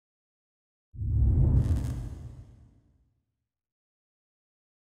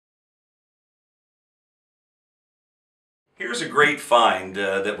Here's a great find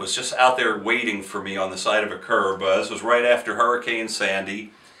that was just out there waiting for me on the side of a curb. This was right after Hurricane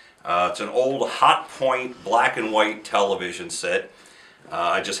Sandy. It's an old Hot Point black and white television set.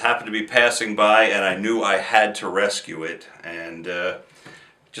 I just happened to be passing by and I knew I had to rescue it, and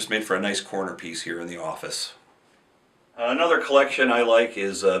just made for a nice corner piece here in the office. Another collection I like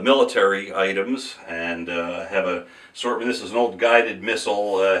is military items, and have a assortment. This is an old guided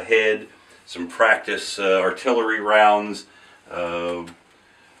missile head, some practice artillery rounds,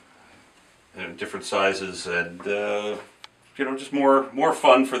 different sizes, and you know, just more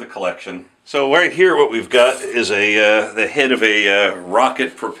fun for the collection. So right here, what we've got is the head of a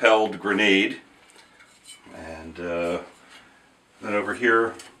rocket-propelled grenade, and then over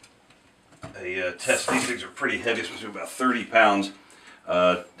here, a test. These things are pretty heavy, supposed to be about 30 pounds.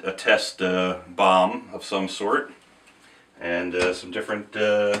 A test bomb of some sort, and some different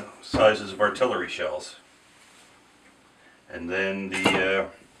sizes of artillery shells. And then the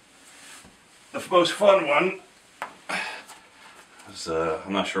most fun one is,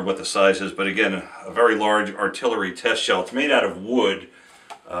 I'm not sure what the size is, but again, a very large artillery test shell. It's made out of wood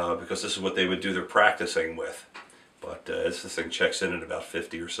because this is what they would do their practicing with. But this thing checks in at about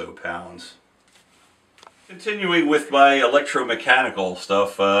 50 or so pounds. Continuing with my electromechanical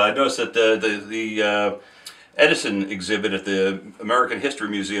stuff, I noticed that the Edison exhibit at the American History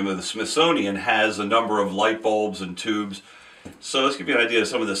Museum of the Smithsonian has a number of light bulbs and tubes. So let's give you an idea of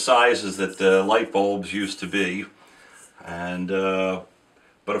some of the sizes that the light bulbs used to be. And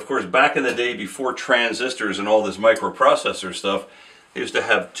but of course, back in the day, before transistors and all this microprocessor stuff, they used to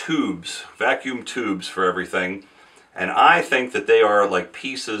have tubes, vacuum tubes for everything. And I think that they are like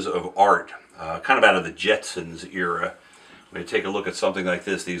pieces of art, kind of out of the Jetsons era. When you take a look at something like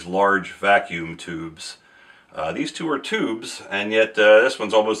this, these large vacuum tubes. These two are tubes, and yet this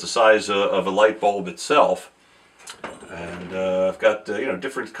one's almost the size of a light bulb itself. And I've got you know,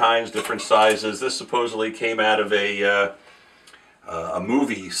 different kinds, different sizes. This supposedly came out of a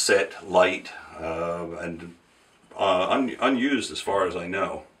movie set light, and unused as far as I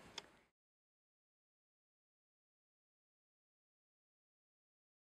know.